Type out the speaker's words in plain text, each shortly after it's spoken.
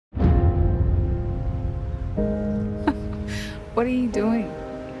What are you doing?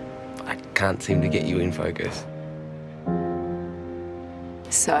 I can't seem to get you in focus.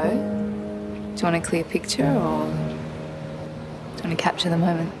 So, do you want a clear picture or do you want to capture the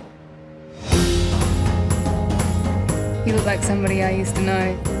moment? You look like somebody I used to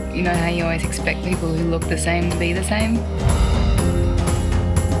know. You know how you always expect people who look the same to be the same?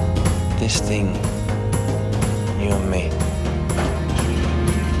 This thing, you and me,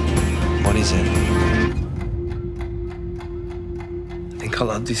 what is it? I think I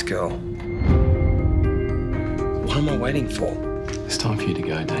love this girl. What am I waiting for? It's time for you to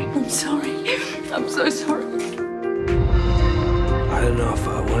go, Dean. I'm sorry. I'm so sorry. I don't know if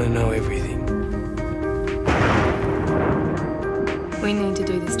I want to know everything. We need to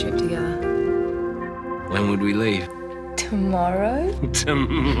do this trip together. When would we leave? Tomorrow?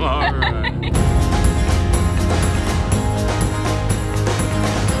 Tomorrow.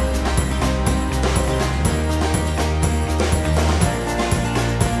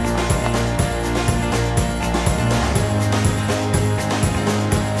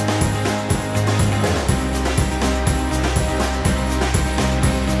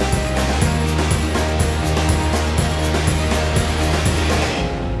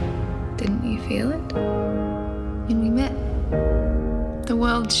 Didn't you feel it? When we met, the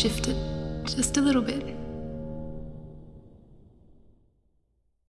world shifted just a little bit.